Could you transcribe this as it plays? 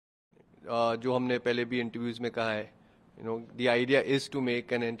जो हमने पहले भी interviews में कहा है, the idea is to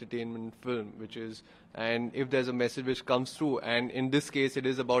make an entertainment film, which is, and if there's a message which comes through, and in this case it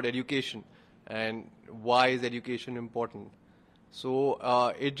is about education, and why is education important. So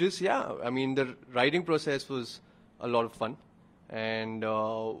it just, the writing process was a lot of fun. And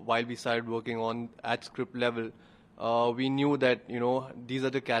while we started working on at script level, we knew that, these are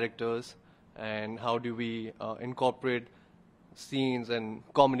the characters, and how do we incorporate scenes and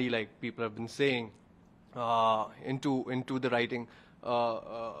comedy, like people have been saying, into the writing.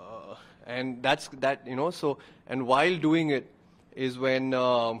 And that's that, so, and while doing it is when,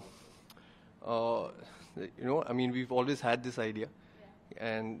 we've always had this idea,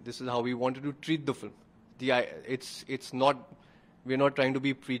 and this is how we wanted to treat the film. It's not, we're not trying to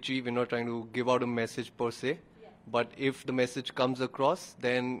be preachy, we're not trying to give out a message per se, but if the message comes across,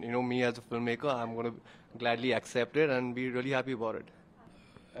 then, me as a filmmaker, I'm going to gladly accept it and be really happy about it.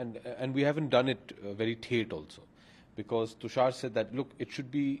 And we haven't done it very Tate also, because Tushar said that, look, it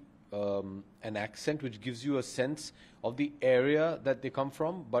should be an accent which gives you a sense of the area that they come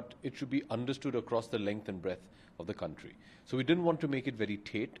from, but it should be understood across the length and breadth of the country. So we didn't want to make it very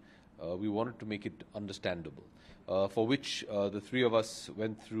Tate. We wanted to make it understandable, for which the three of us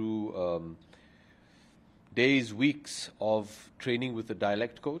went through days, weeks of training with a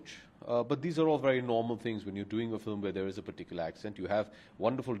dialect coach. But these are all very normal things when you're doing a film where there is a particular accent. You have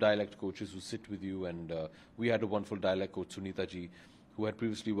wonderful dialect coaches who sit with you, and we had a wonderful dialect coach, Sunita ji, who had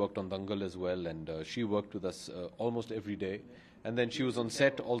previously worked on Dangal as well, and she worked with us almost every day. And then she was on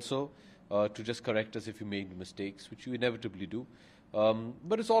set also to just correct us if you made mistakes, which you inevitably do.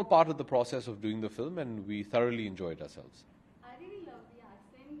 But it's all part of the process of doing the film, and we thoroughly enjoyed ourselves. I really love the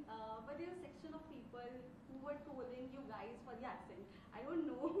accent, but there's a section of people who were trolling you guys for the accent. I don't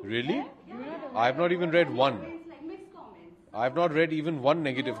know. Really? Yeah. I have not even read one. It's like mixed comments. I have not read even one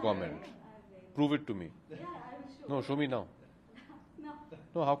negative comment. Prove it to me. Yeah, I will show. No, show me now. No.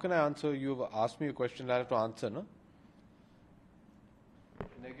 No, how can I answer? You've asked me a question, I have to answer, no?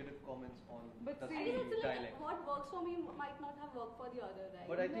 Negative comments on But the I think it's like dialect. what works for me might not have worked for the other, right?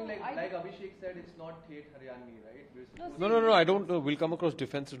 But I think, like Abhishek said, it's not Tate Haryanvi, right? We're supposed No, I don't know. We'll come across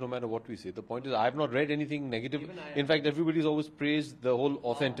defensive no matter what we say. The point is, I have not read anything negative. In fact, everybody's always praised the whole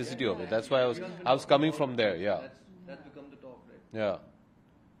authenticity of it. That's why I was coming from there, yeah. That's become the talk, right? Yeah.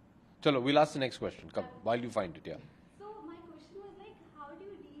 Chalo, we'll ask the next question. Come, while you find it, yeah. So my question was like, how do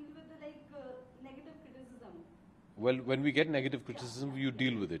you deal with the negative criticism? Well, when we get negative criticism, you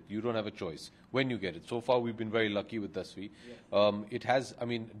deal with it. You don't have a choice when you get it. So far, we've been very lucky with Dasvi. It has,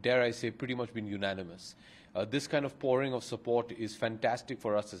 dare I say, pretty much been unanimous. This kind of pouring of support is fantastic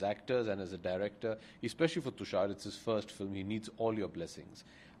for us as actors and as a director, especially for Tushar. It's his first film. He needs all your blessings.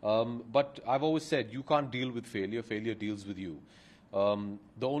 But I've always said, you can't deal with failure. Failure deals with you.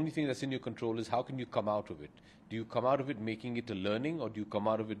 The only thing that's in your control is how can you come out of it. Do you come out of it making it a learning, or do you come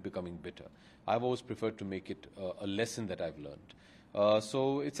out of it becoming bitter? I've always preferred to make it a lesson that I've learned.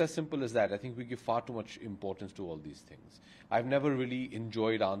 So it's as simple as that. I think we give far too much importance to all these things. I've never really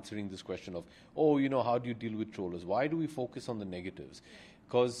enjoyed answering this question of, how do you deal with trollers? Why do we focus on the negatives?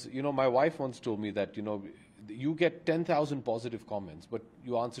 Because, my wife once told me that, you get 10,000 positive comments, but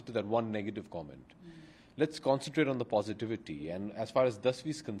you answer to that one negative comment. Let's concentrate on the positivity. And as far as Dasvi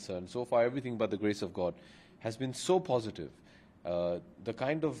is concerned, so far everything by the grace of God has been so positive. The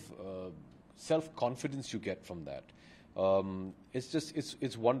kind of self-confidence you get from that,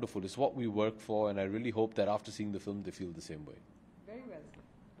 it's wonderful. It's what we work for, and I really hope that after seeing the film, they feel the same way. Very well said.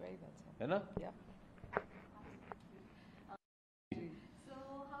 Very well said. Anna? Yeah. So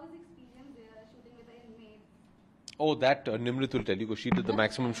how was the experience there shooting with the inmates? Oh, that Nimrat will tell you, because she did the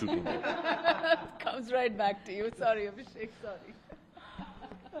maximum shooting. Comes right back to you. Sorry, Abhishek. Sorry.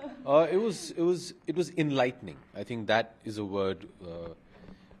 It was enlightening. I think that is a word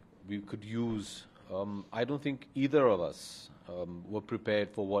we could use. I don't think either of us were prepared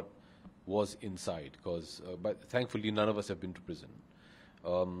for what was inside, because but thankfully none of us have been to prison.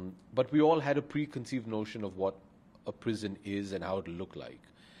 But we all had a preconceived notion of what a prison is and how it looked like.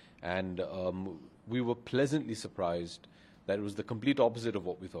 And we were pleasantly surprised that it was the complete opposite of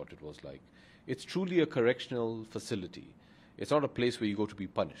what we thought it was like. It's truly a correctional facility. It's not a place where you go to be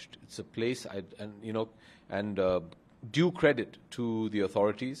punished. It's a place, due credit to the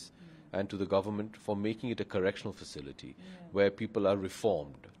authorities and to the government for making it a correctional facility where people are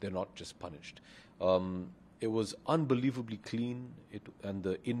reformed. They're not just punished. It was unbelievably clean, and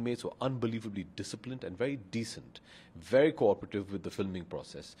the inmates were unbelievably disciplined and very decent, very cooperative with the filming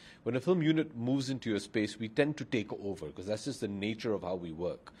process. When a film unit moves into your space, we tend to take over, because that's just the nature of how we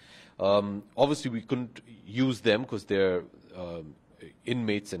work. Obviously, we couldn't use them because they're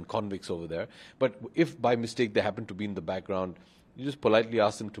inmates and convicts over there. But if by mistake they happen to be in the background, you just politely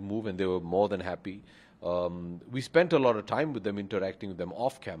ask them to move, and they were more than happy. We spent a lot of time with them, interacting with them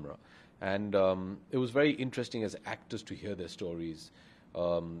off camera, and it was very interesting as actors to hear their stories.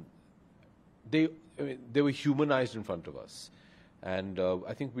 They were humanized in front of us, and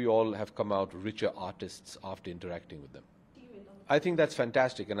I think we all have come out richer artists after interacting with them. I think that's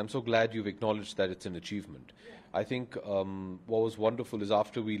fantastic, and I'm so glad you've acknowledged that it's an achievement. I think what was wonderful is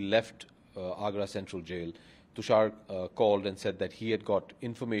after we left Agra Central Jail, Tushar called and said that he had got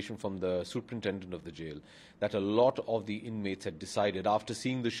information from the superintendent of the jail that a lot of the inmates had decided, after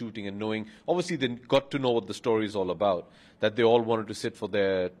seeing the shooting and knowing, obviously they got to know what the story is all about, that they all wanted to sit for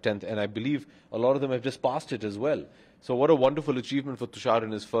their 10th, and I believe a lot of them have just passed it as well. So what a wonderful achievement for Tushar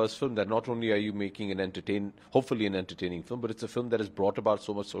in his first film, that not only are you making hopefully an entertaining film, but it's a film that has brought about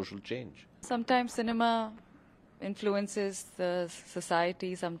so much social change. Sometimes cinema influences the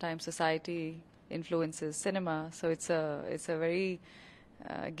society, sometimes society influences cinema. So it's a very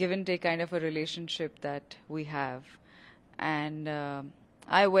give and take kind of a relationship that we have. And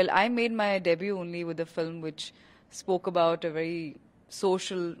I made my debut only with a film which spoke about a very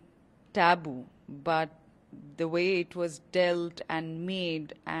social taboo, but the way it was dealt and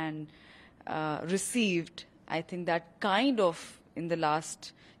made and received, I think that kind of in the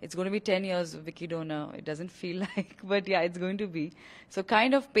last, it's going to be 10 years of Vicky Donor, it doesn't feel like, but yeah, it's going to be. So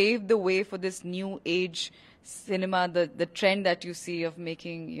kind of paved the way for this new age cinema, the trend that you see of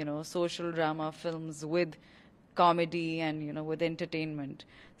making, you know, social drama films with comedy and, you know, with entertainment.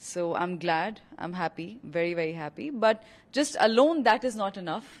 So I'm glad, I'm happy, very, very happy. But just alone, that is not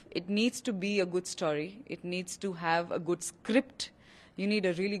enough. It needs to be a good story. It needs to have a good script. You need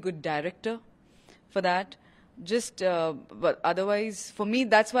a really good director for that. But otherwise, for me,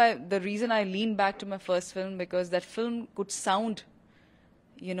 that's why the reason I lean back to my first film, because that film could sound,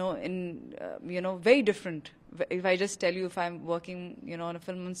 you know, very different. If I just tell you, if I'm working, you know, on a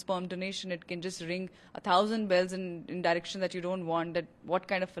film on sperm donation, it can just ring 1,000 bells in direction that you don't want. That what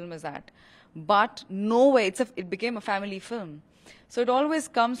kind of film is that? But no way, it became a family film. So it always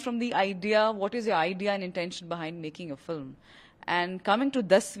comes from the idea. What is your idea and intention behind making a film? And coming to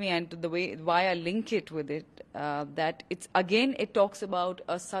Dasvi and to the way why I link it with it, that it's again it talks about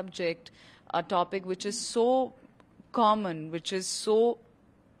a subject, a topic which is so common, which is so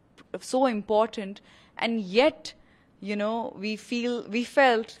important, and yet, you know,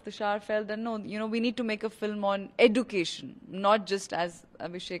 Tushar felt that no, you know, we need to make a film on education, not just as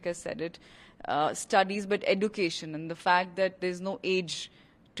Abhishek has said it, studies, but education, and the fact that there's no age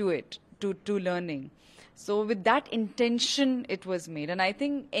to it, to learning. So with that intention, it was made. And I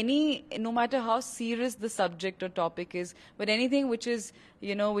think no matter how serious the subject or topic is, but anything which is,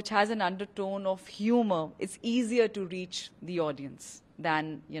 you know, which has an undertone of humor, it's easier to reach the audience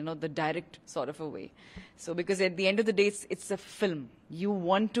than, you know, the direct sort of a way. So because at the end of the day, it's a film. You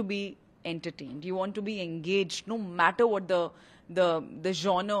want to be entertained. You want to be engaged, no matter what the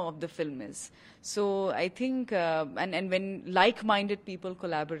genre of the film is. So I think, and when like-minded people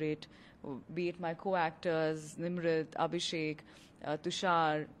collaborate, be it my co-actors, Nimrat, Abhishek,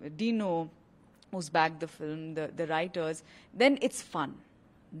 Tushar, Dino, who's backed the film, the writers, then it's fun.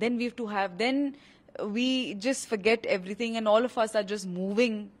 Then we just forget everything, and all of us are just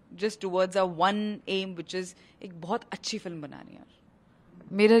moving just towards our one aim, which is एक बहुत अच्छी film बनानी है.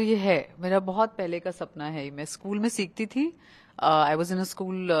 मेरा बहुत पहले का सपना है. मैं स्कूल में सीखती थी. I was in a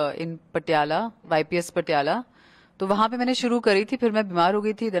school in Patiala, YPS Patiala. तो वहाँ पे मैंने शुरू करी थी, फिर मैं बीमार हो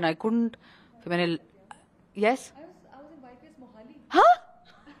गई थी, then I couldn't. फिर मैंने yes. I was in YPS Mohali. Huh?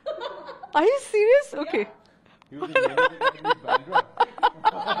 Are you serious? Okay.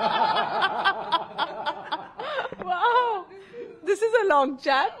 Wow, this is a long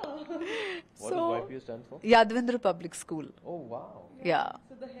chat. What does YPS stand for? Yadavendra Public School. Oh wow. Yeah.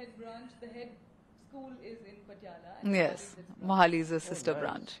 So the head school is in Patiala. And Yes. Mohali is a sister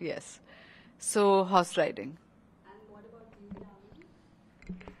branch. Yes. So horse riding.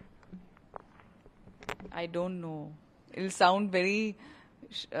 I don't know. It'll sound very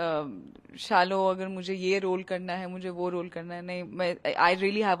shallow. अगर मुझे ये role करना है, मुझे वो role करना है, नहीं. I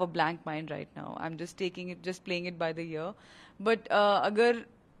really have a blank mind right now. I'm just playing it by the ear. But अगर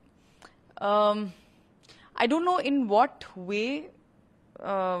I don't know in what way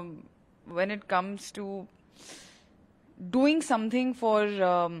when it comes to doing something for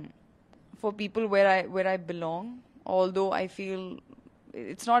people where I belong. Although I feel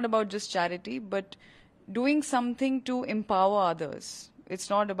it's not about just charity, but doing something to empower others. It's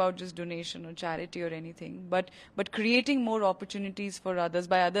not about just donation or charity or anything, but creating more opportunities for others.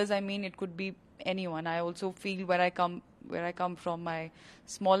 By others, I mean it could be anyone. I also feel where I come where I come from, my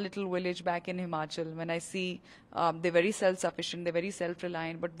small little village back in Himachal, when I see they're very self-sufficient, they're very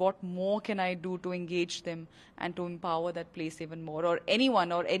self-reliant, but what more can I do to engage them and to empower that place even more, or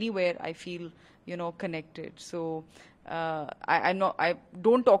anyone or anywhere I feel, you know, connected. So I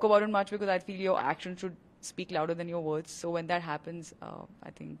don't talk about it much because I feel your action should speak louder than your words. So when that happens,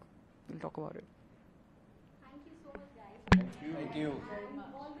 I think we'll talk about it. Thank you so much, guys. Thank you. And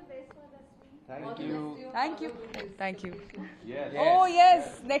all the best for Dasvi. Thank you. Thank you. Thank you. Yes. Oh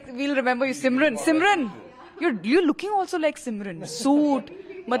yes. Next we'll remember you, Simran. Simran, you're looking also like Simran. Suit,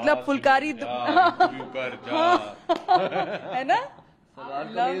 मतलब फुलकारी. है ना?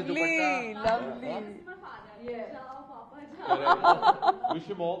 Lovely, lovely. Wish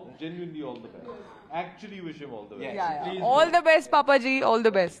him all, genuinely all the best. Actually wish him all the best. Yeah. All the best, Papa ji. All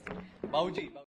the best. Bauji.